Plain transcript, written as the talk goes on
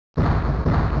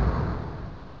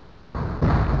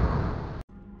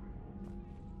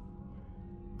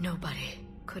Nobody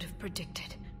could have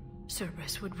predicted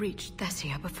Cerberus would reach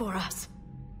Thessia before us.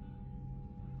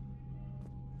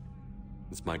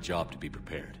 It's my job to be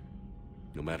prepared,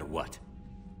 no matter what.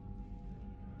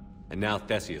 And now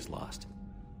Thessia's lost,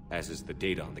 as is the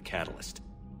data on the catalyst.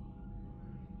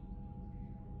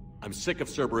 I'm sick of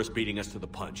Cerberus beating us to the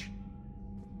punch.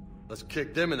 Let's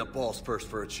kick them in the balls first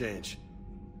for a change.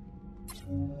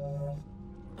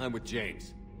 I'm with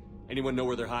James. Anyone know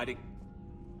where they're hiding?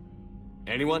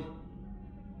 Anyone?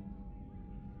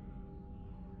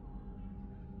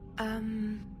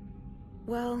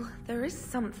 Well, there is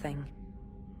something.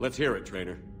 Let's hear it,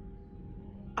 Trainer.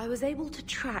 I was able to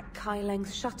track Kai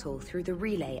Leng's shuttle through the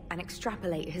relay and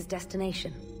extrapolate his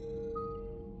destination.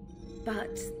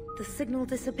 But the signal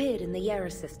disappeared in the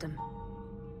Yera system.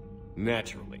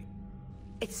 Naturally.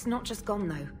 It's not just gone,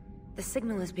 though. The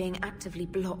signal is being actively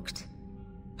blocked.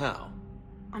 How?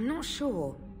 I'm not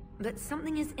sure, but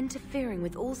something is interfering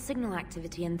with all signal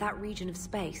activity in that region of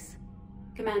space.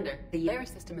 Commander, the Yera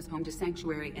system is home to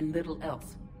Sanctuary and little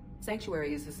else.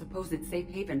 Sanctuary is a supposed safe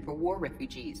haven for war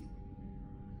refugees.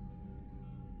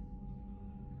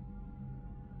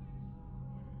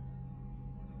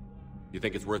 You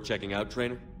think it's worth checking out,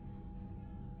 Trainer?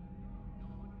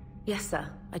 Yes, sir,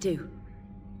 I do.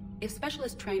 If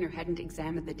Specialist Trainer hadn't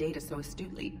examined the data so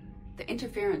astutely, the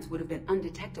interference would have been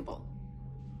undetectable.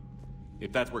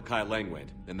 If that's where Kai Leng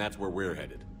went, then that's where we're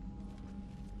headed.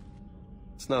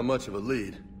 It's not much of a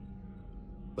lead,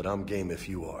 but I'm game if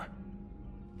you are.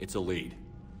 It's a lead.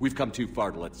 We've come too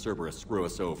far to let Cerberus screw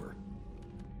us over.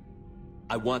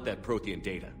 I want that Prothean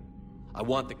data. I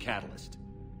want the catalyst.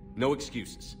 No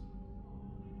excuses.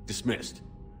 Dismissed.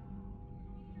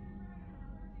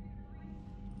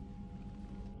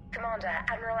 Commander,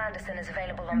 Admiral Anderson is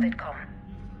available on VidCom.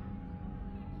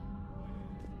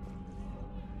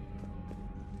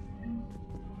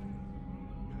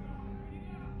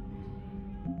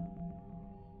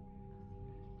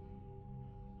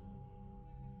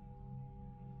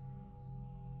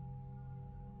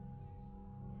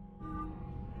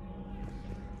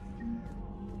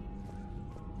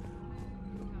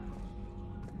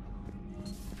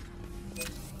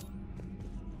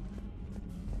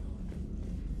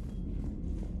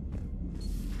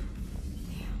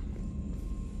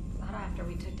 After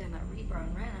we took down that Reaper on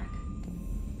Rannoch.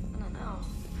 I don't know.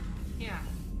 Yeah,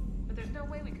 but there's no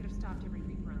way we could have stopped every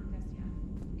Reaper on Thessia.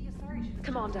 The Asari should have...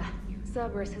 Commander,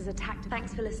 Cerberus has attacked...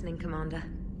 Thanks for listening, Commander.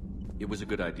 It was a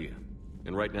good idea.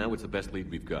 And right now, it's the best lead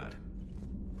we've got.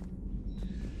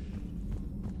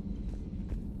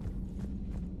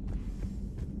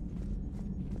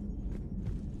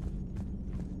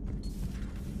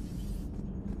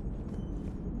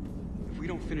 If we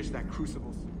don't finish that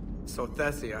Crucible... So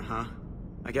Thessia, huh?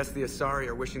 I guess the Asari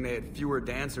are wishing they had fewer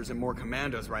dancers and more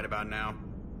commandos right about now.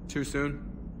 Too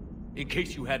soon? In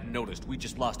case you hadn't noticed, we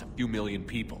just lost a few million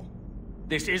people.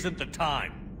 This isn't the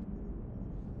time.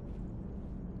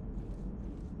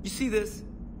 You see this?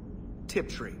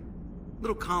 Tiptree.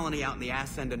 Little colony out in the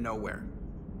ass end of nowhere.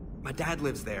 My dad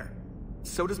lives there.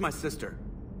 So does my sister.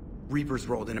 Reapers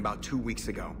rolled in about 2 weeks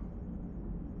ago.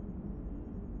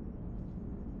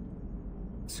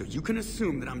 So you can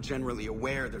assume that I'm generally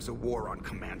aware there's a war on,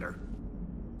 Commander.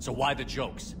 So why the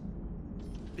jokes?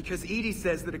 Because EDI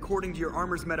says that according to your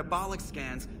armor's metabolic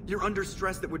scans, you're under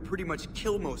stress that would pretty much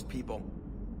kill most people.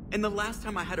 And the last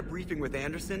time I had a briefing with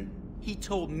Anderson, he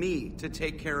told me to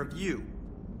take care of you.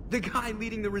 The guy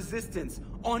leading the resistance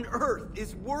on Earth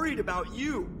is worried about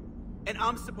you. And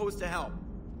I'm supposed to help.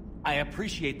 I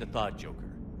appreciate the thought,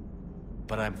 Joker.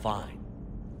 But I'm fine.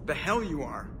 The hell you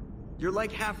are. You're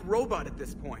like half robot at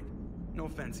this point. No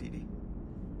offense, EDI.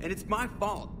 And it's my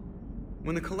fault.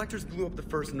 When the Collectors blew up the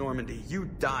first Normandy, you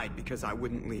died because I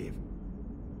wouldn't leave.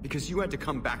 Because you had to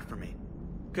come back for me.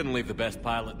 Couldn't leave the best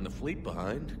pilot in the fleet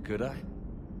behind, could I?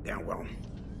 Yeah, well,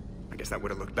 I guess that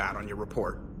would have looked bad on your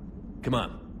report. Come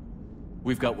on.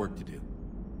 We've got work to do.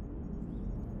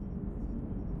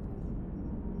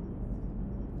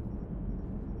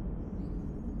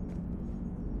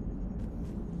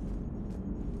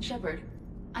 Shepard,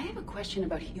 I have a question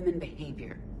about human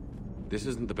behavior. This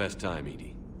isn't the best time,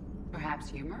 EDI. Perhaps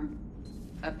humor?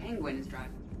 A penguin is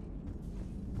driving.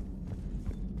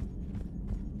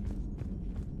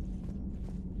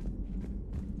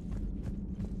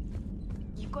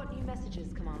 You've got new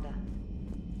messages, Commander.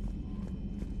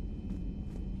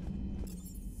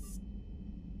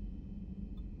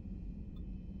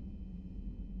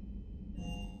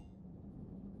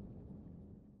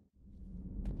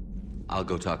 I'll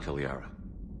go talk to Liara.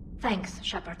 Thanks,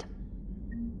 Shepard.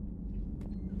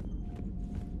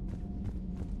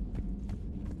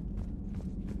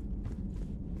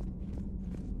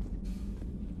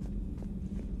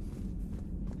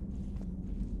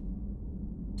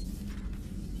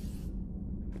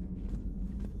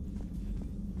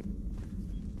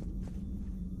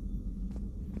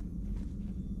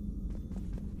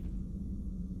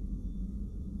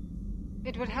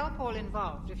 It would help all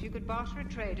involved if you could barter a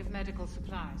trade of medical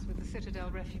supplies with the Citadel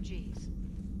refugees.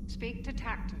 Speak to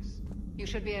Tactus. You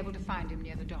should be able to find him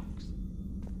near the docks.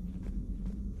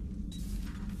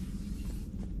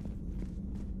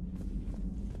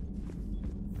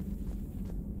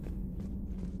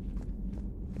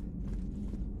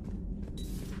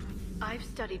 I've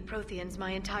studied Protheans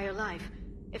my entire life.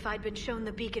 If I'd been shown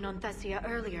the beacon on Thessia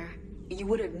earlier... You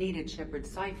would have needed Shepard's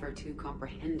cipher to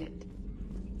comprehend it.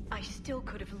 I still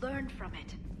could have learned from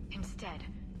it. Instead,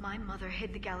 my mother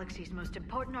hid the galaxy's most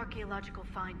important archaeological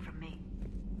find from me.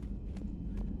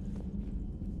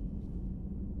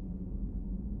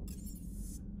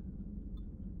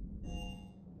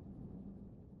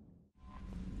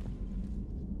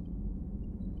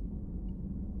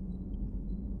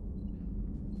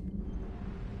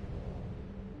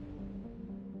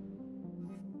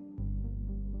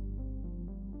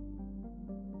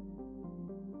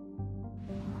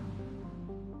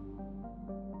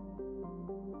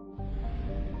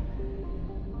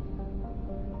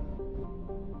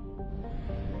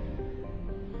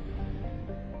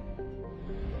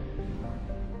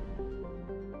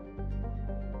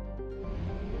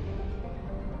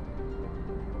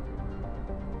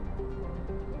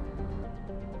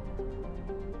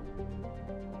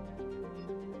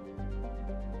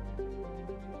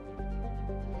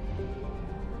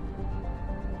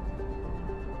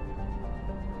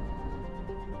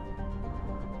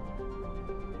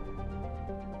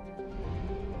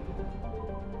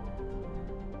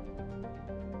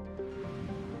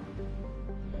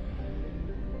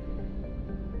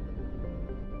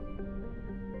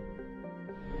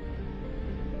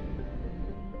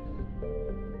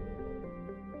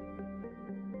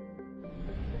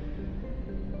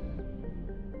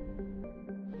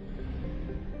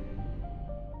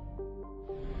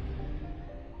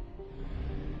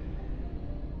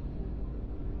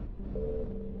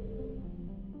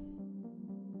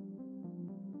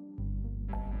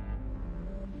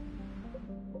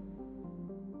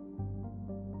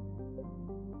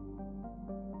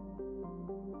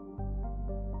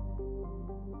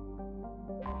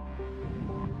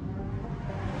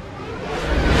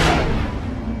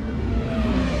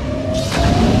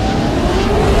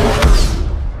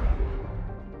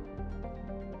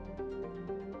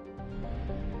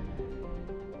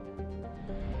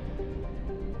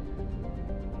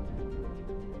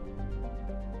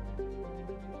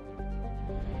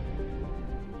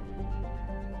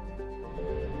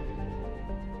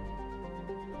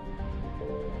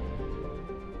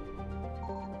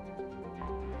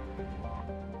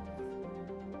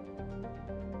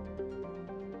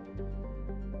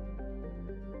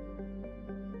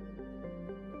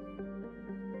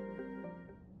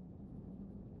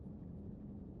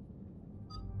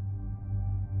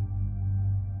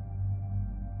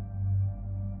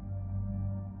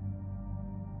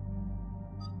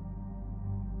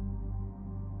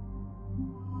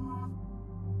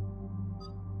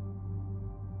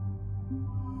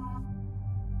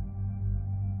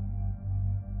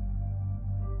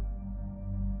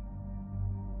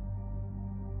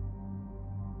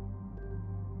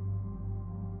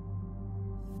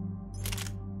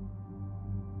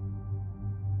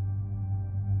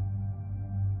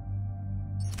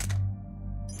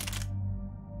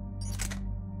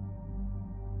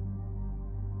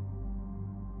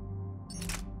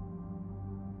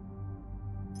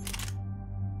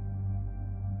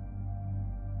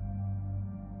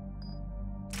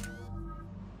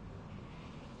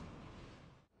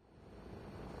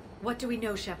 What do we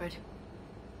know, Shepard?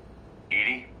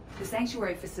 EDI? The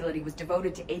Sanctuary facility was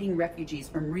devoted to aiding refugees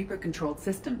from Reaper-controlled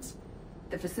systems.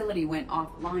 The facility went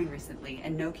offline recently,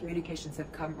 and no communications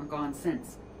have come or gone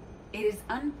since. It is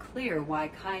unclear why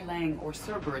Kai Lang or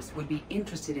Cerberus would be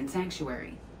interested in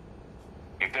Sanctuary.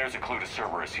 If there's a clue to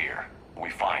Cerberus here,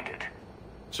 we find it.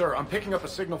 Sir, I'm picking up a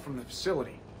signal from the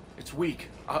facility. It's weak.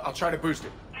 I'll try to boost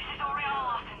it. This is Oriana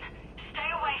Lawson. Stay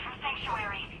away from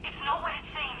Sanctuary. It's not what it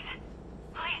seems.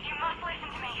 Please, you must listen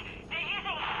to me. They're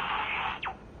using...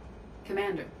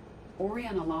 Commander,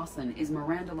 Oriana Lawson is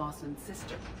Miranda Lawson's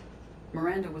sister.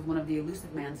 Miranda was one of the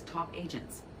Elusive Man's top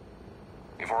agents.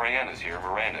 If Oriana's here,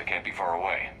 Miranda can't be far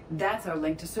away. That's our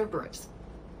link to Cerberus.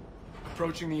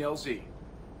 Approaching the LZ.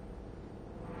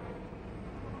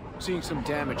 Seeing some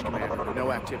damage, Commander, but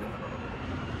no activity.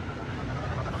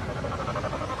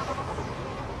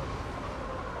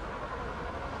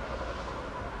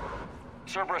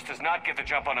 Cerberus does not get the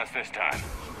jump on us this time.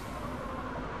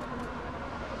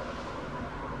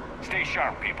 Stay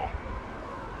sharp, people.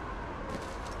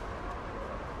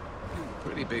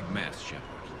 Pretty big mess, Shepard.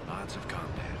 Lots of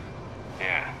combat.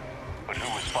 Yeah, but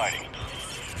who was fighting?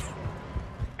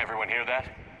 Everyone hear that?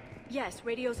 Yes,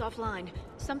 radio's offline.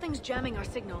 Something's jamming our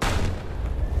signal.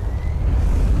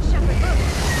 Shepard, move!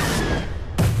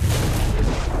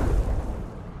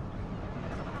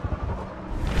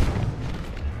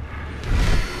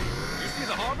 You see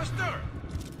the Harvester?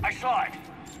 I saw it.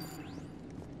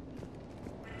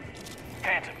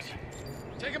 Phantoms.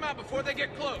 Take them out before they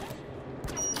get close.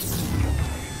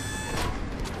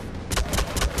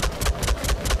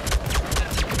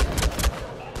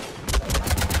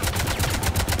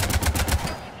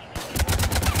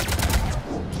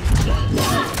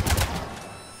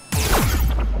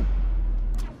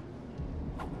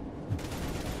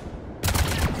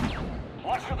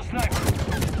 Watch for the sniper.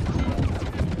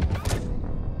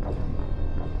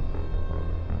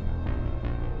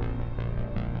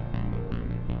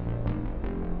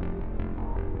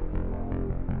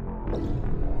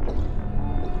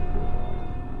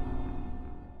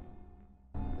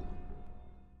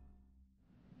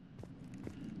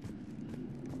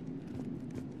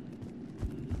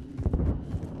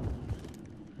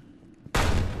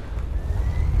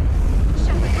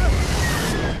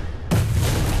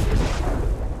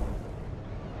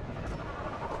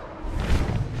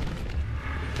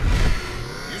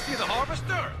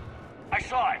 I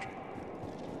saw it.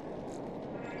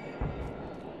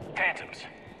 Phantoms.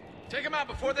 Take them out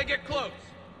before they get close.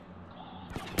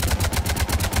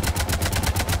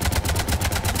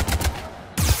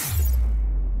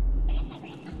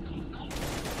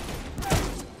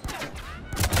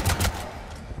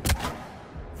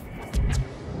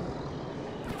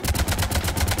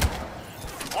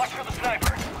 Watch for the sniper.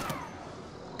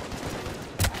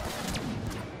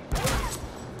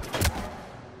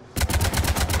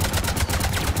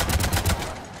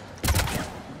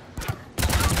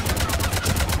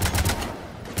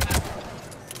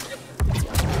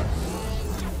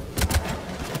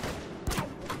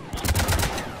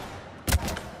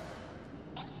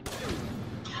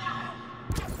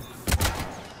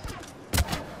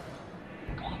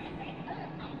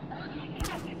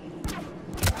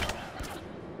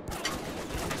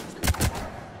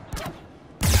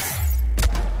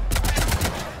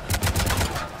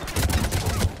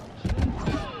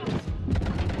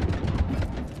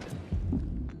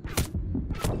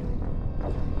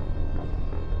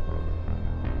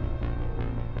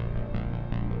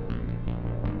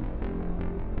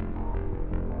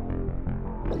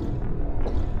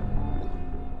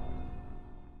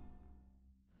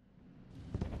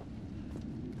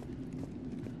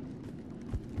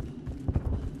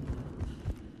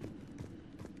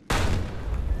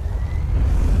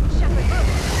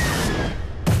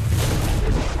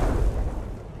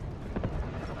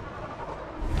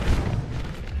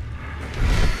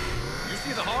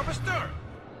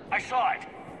 I saw it.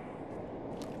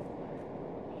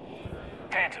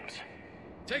 Phantoms.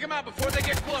 Take them out before they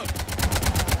get close.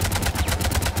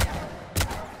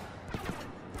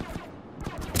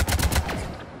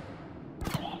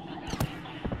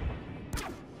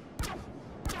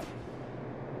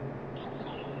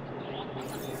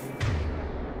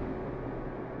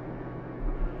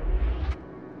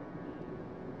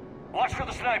 Watch for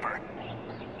the sniper.